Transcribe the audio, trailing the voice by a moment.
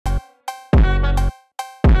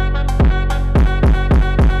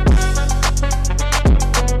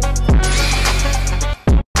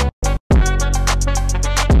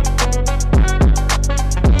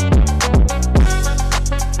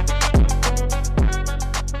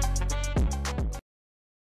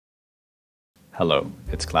Hello,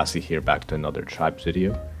 it's Classy here, back to another Tribes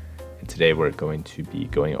video, and today we're going to be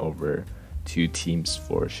going over two teams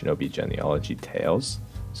for Shinobi Genealogy Tales.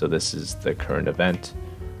 So this is the current event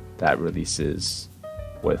that releases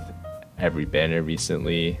with every banner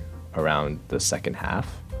recently around the second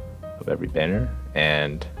half of every banner,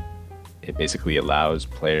 and it basically allows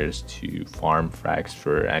players to farm frags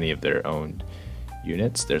for any of their own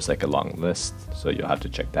units. There's like a long list, so you'll have to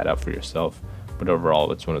check that out for yourself. But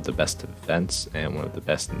overall, it's one of the best events and one of the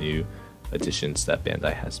best new additions that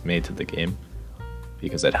Bandai has made to the game,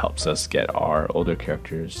 because it helps us get our older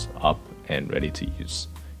characters up and ready to use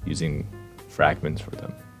using fragments for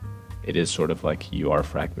them. It is sort of like UR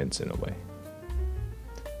fragments in a way.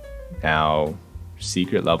 Now,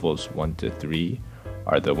 secret levels 1 to 3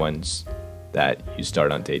 are the ones that you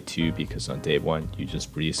start on day 2, because on day 1 you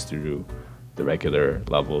just breeze through the regular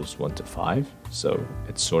levels 1 to 5, so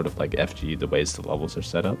it's sort of like FG the ways the levels are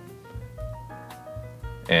set up.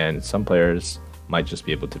 And some players might just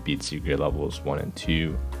be able to beat secret levels 1 and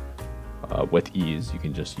 2 with ease. You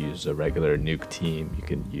can just use a regular nuke team, you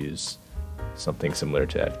can use something similar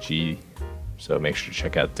to FG, so make sure to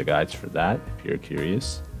check out the guides for that if you're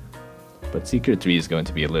curious. But Secret 3 is going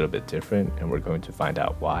to be a little bit different, and we're going to find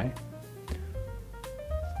out why.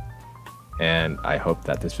 And I hope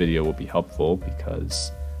that this video will be helpful,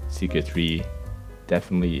 because Secret 3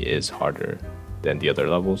 definitely is harder than the other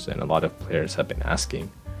levels, and a lot of players have been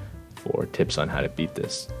asking for tips on how to beat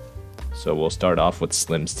this. So we'll start off with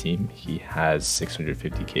Slim's team. He has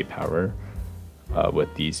 650k power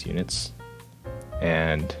with these units,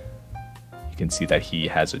 and you can see that he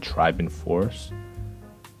has a tribe in force.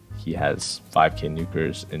 He has 5k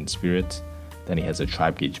nukers in spirit, then he has a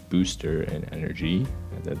tribe gauge booster in energy,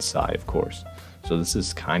 and then Psy, of course. So this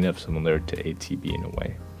is kind of similar to ATB in a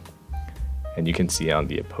way. And you can see on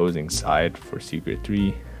the opposing side for Secret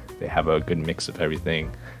 3, they have a good mix of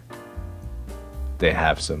everything. They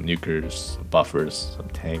have some nukers, some buffers, some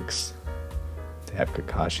tanks. They have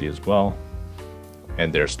Kakashi as well.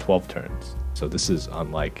 And there's 12 turns. So this is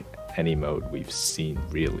unlike any mode we've seen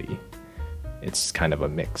really. It's kind of a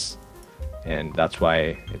mix. And that's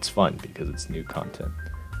why it's fun, because it's new content.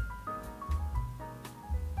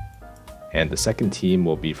 And the second team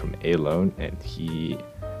will be from Alone, and he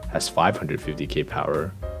has 550k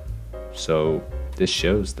power. So this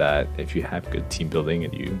shows that if you have good team building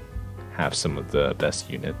and you have some of the best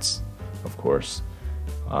units, of course,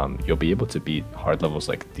 you'll be able to beat hard levels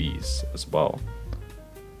like these as well.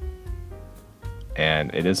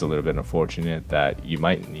 And it is a little bit unfortunate that you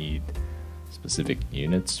might need specific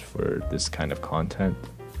units for this kind of content,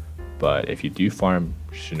 but if you do farm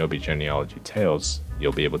Shinobi Genealogy Tales,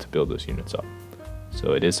 you'll be able to build those units up.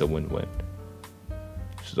 So it is a win-win.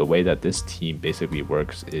 So the way that this team basically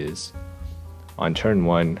works is, on turn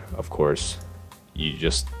 1, of course, you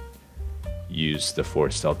just use the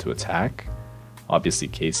Force Cell to attack. Obviously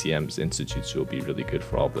KCM's Institutes will be really good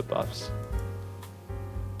for all the buffs.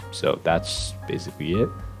 So that's basically it.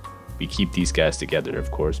 We keep these guys together, of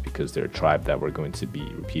course, because they're a tribe that we're going to be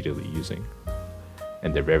repeatedly using,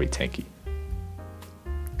 and they're very tanky.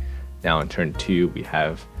 Now in turn 2, we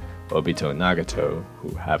have Obito and Nagato,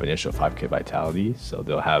 who have initial 5k vitality, so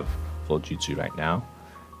they'll have full jutsu right now.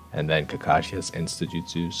 And then Kakashi has insta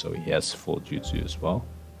jutsu, so he has full jutsu as well.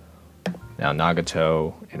 Now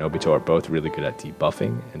Nagato and Obito are both really good at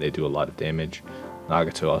debuffing, and they do a lot of damage.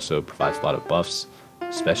 Nagato also provides a lot of buffs,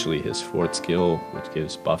 especially his forward skill, which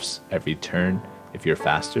gives buffs every turn if you're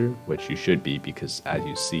faster, which you should be, because as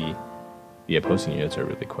you see, the opposing units are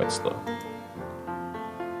really quite slow.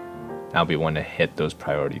 Now we want to hit those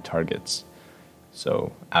priority targets.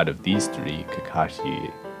 So out of these 3,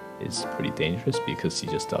 Kakashi is pretty dangerous because he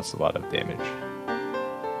just does a lot of damage.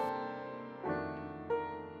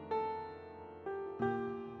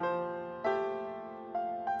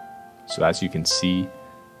 So as you can see,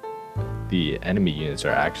 the enemy units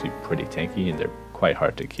are actually pretty tanky, and they're quite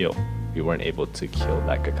hard to kill. We weren't able to kill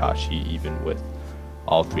that Kakashi even with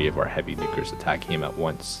all 3 of our heavy nukers attacking him at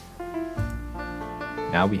once.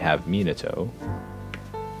 Now we have Minato,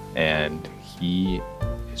 and he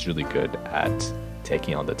is really good at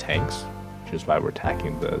taking on the tanks, which is why we're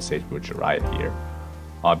attacking the Sagebrush Jiraiya here.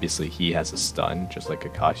 Obviously he has a stun, just like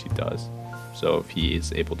Kakashi does, so if he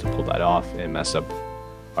is able to pull that off and mess up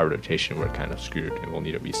our rotation, we're kind of screwed and we'll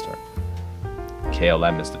need a restart.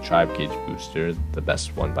 KLM is the tribe gauge booster, the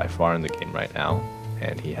best one by far in the game right now,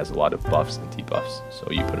 and he has a lot of buffs and debuffs,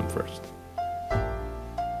 so you put him first.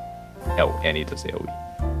 Oh, and he does AoE.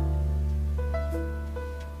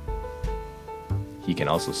 He can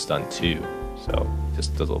also stun too, so he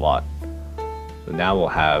just does a lot. So now we'll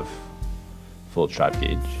have full tribe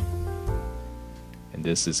gauge. And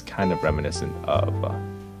this is kind of reminiscent of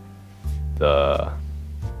the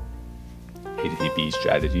ATB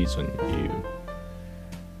strategies when you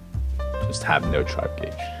just have no tribe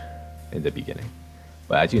gauge in the beginning.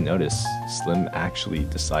 But as you notice, Slim actually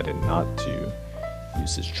decided not to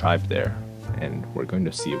use his tribe there, and we're going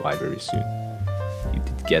to see why very soon. You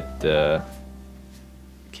did get the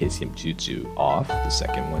KCM Jutsu off, the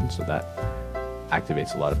second one, so that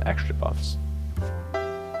activates a lot of extra buffs.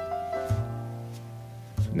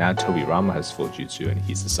 So now Tobirama has full Jutsu and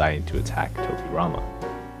he's deciding to attack Tobirama.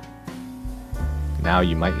 Now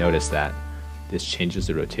you might notice that this changes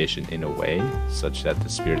the rotation in a way such that the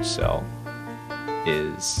Spirit Cell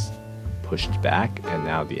is pushed back, and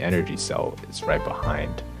now the Energy Cell is right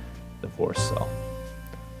behind the Force Cell.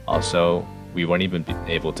 Also, we weren't even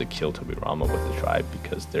able to kill Tobirama with the tribe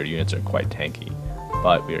because their units are quite tanky,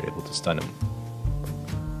 but we were able to stun him.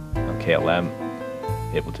 Now KLM,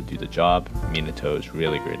 able to do the job. Minato is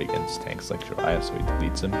really great against tanks like Jiraiya, so he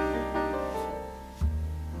deletes him.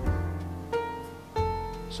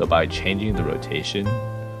 So by changing the rotation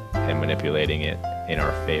and manipulating it in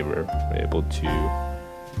our favor, we're able to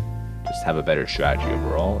just have a better strategy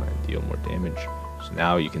overall and deal more damage. So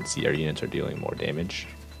now you can see our units are dealing more damage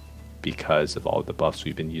because of all of the buffs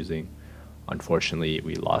we've been using. Unfortunately,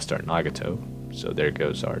 we lost our Nagato, so there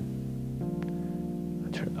goes our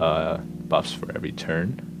buffs for every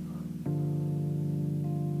turn.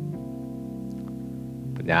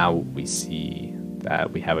 But now we see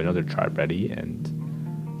that we have another tribe ready, and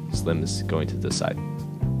Slim is going to decide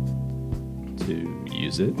to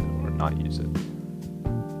use it or not use it.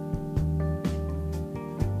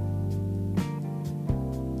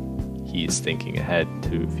 He's thinking ahead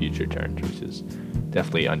to future turns, which is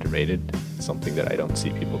definitely underrated, something that I don't see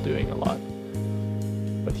people doing a lot.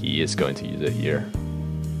 But he is going to use it here.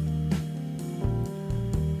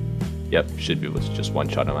 Yep, should be able to just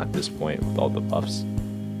one-shot him at this point with all the buffs.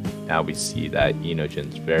 Now we see that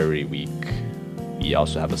Inojin's very weak. We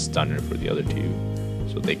also have a stunner for the other two,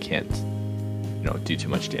 so they can't, do too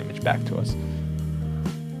much damage back to us.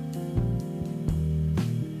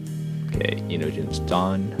 Okay, Inojin's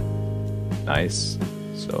done. Nice.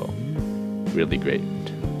 So, really great.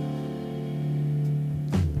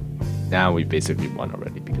 Now we basically won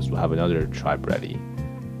already because we'll have another tribe ready.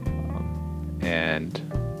 And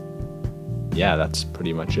yeah, that's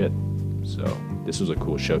pretty much it. So this was a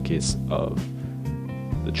cool showcase of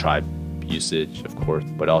the tribe usage, of course,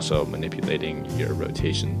 but also manipulating your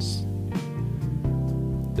rotations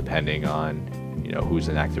depending on who's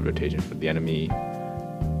in active rotation for the enemy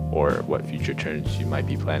or what future turns you might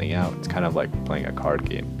be planning out. It's kind of like playing a card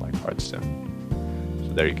game like Hearthstone.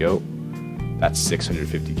 So there you go. That's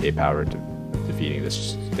 650k power to defeating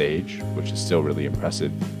this stage, which is still really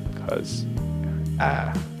impressive because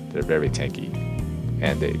they're very tanky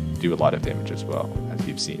and they do a lot of damage as well, as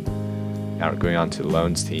you've seen. Now we're going on to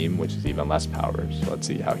Lone's team, which is even less power, so let's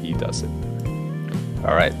see how he does it.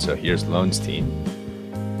 Alright, so here's Lone's team.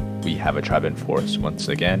 We have a tribe in force once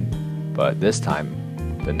again, but this time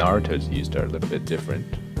the Narutos used are a little bit different.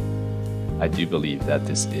 I do believe that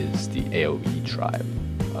this is the AoE tribe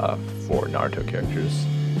for Naruto characters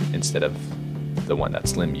instead of the one that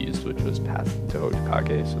Slim used, which was Path to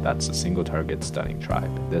Hokage, so that's a single target stunning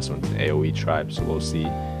tribe. This one's an AoE tribe, so we'll see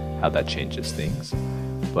how that changes things.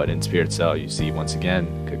 But in Spirit Cell, you see once again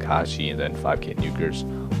Kakashi and then 5k nukers.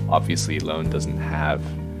 Obviously, Lone doesn't have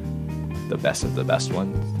the best of the best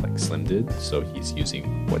ones like Slim did, so he's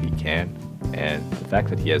using what he can. And the fact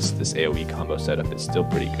that he has this AoE combo setup is still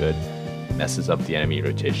pretty good. It messes up the enemy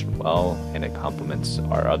rotation well, and it complements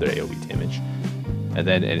our other AoE damage. And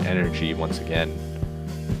then in energy, once again,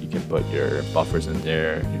 you can put your buffers in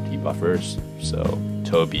there, your debuffers. So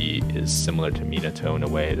Tobi is similar to Minato in a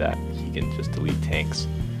way that he can just delete tanks.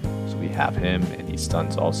 So we have him, and he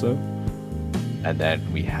stuns also. And then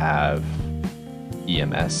we have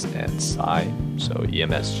EMS and Sai. So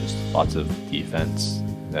EMS just lots of defense,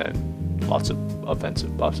 then lots of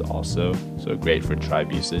offensive buffs also. So great for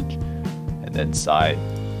tribe usage. And then Sai,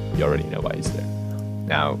 you already know why he's there.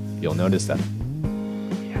 Now you'll notice that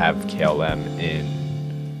we have KLM in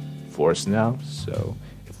force now. So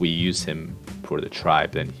if we use him for the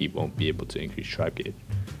tribe, then he won't be able to increase tribe gauge.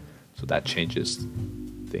 So that changes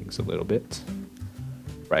things a little bit.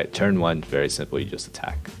 Right, turn one, very simple, you just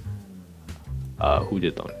attack. Who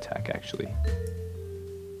did Lone attack actually?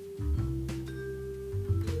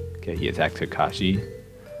 Okay, he attacked Kakashi.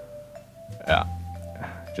 Yeah,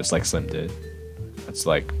 just like Slim did. That's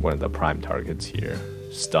like one of the prime targets here.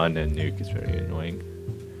 Stun and nuke is very annoying.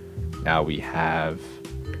 Now we have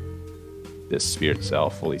this Spirit Cell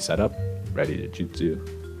fully set up, ready to jutsu.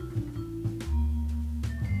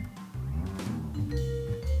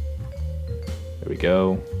 we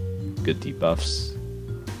go. Good debuffs.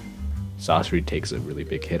 Sorcery takes a really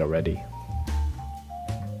big hit already.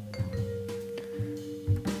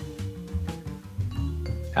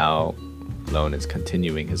 Now, Lone is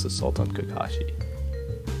continuing his assault on Kakashi.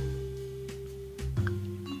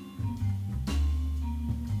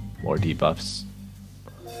 More debuffs.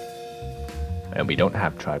 And we don't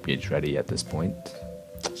have Tribe Gauge ready at this point.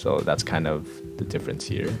 So that's kind of the difference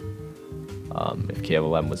here. If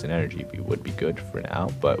KLM was an energy, we would be good for now,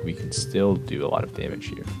 but we can still do a lot of damage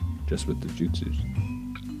here, just with the jutsus.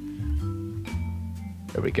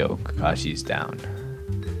 There we go, Kakashi's down.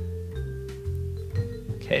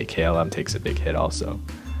 Okay, KLM takes a big hit also.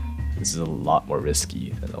 This is a lot more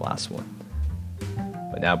risky than the last one.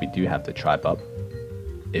 But now we do have the tribe up,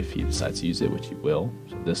 if he decides to use it, which he will.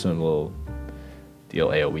 So this one will deal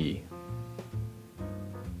AoE.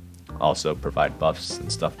 Also provide buffs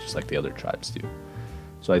and stuff just like the other tribes do.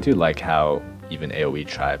 So I do like how even AoE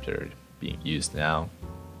tribes are being used now.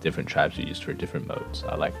 Different tribes are used for different modes.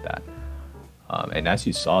 I like that. And as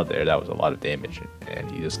you saw there, that was a lot of damage, and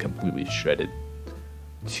he just completely shredded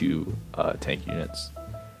 2 tank units.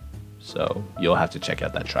 So you'll have to check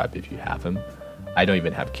out that tribe if you have him. I don't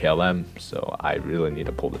even have KLM, so I really need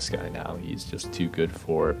to pull this guy now. He's just too good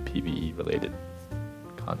for PvE related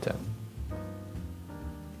content.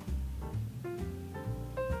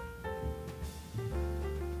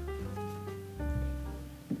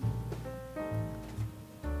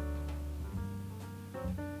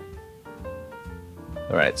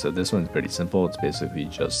 Alright, so this one's pretty simple. It's basically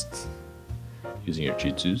just using your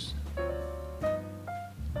jutsus.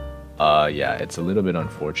 Yeah, it's a little bit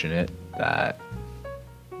unfortunate that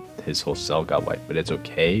his whole cell got wiped, but it's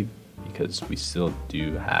okay because we still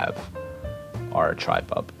do have our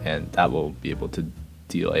tribe up, and that will be able to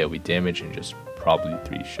deal AoE damage and just probably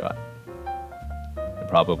 3-shot. And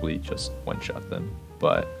probably just 1-shot them,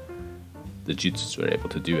 but the jutsus were able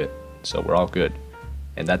to do it, so we're all good.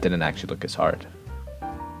 And that didn't actually look as hard.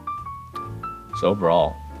 So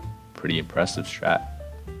overall, pretty impressive strat.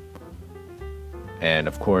 And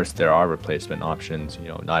of course, there are replacement options. You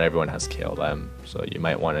know, not everyone has KLM, so you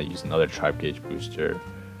might want to use another Tribe Gauge booster.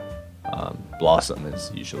 Blossom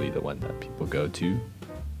is usually the one that people go to,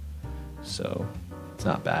 so it's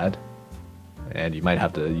not bad. And you might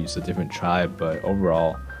have to use a different tribe, but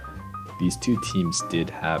overall, these two teams did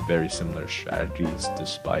have very similar strategies,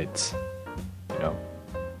 despite, you know,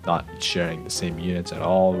 not sharing the same units at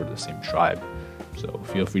all or the same tribe. So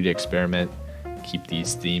feel free to experiment, keep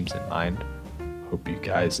these themes in mind. Hope you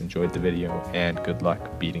guys enjoyed the video, and good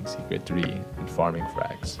luck beating Secret 3 and farming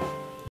frags.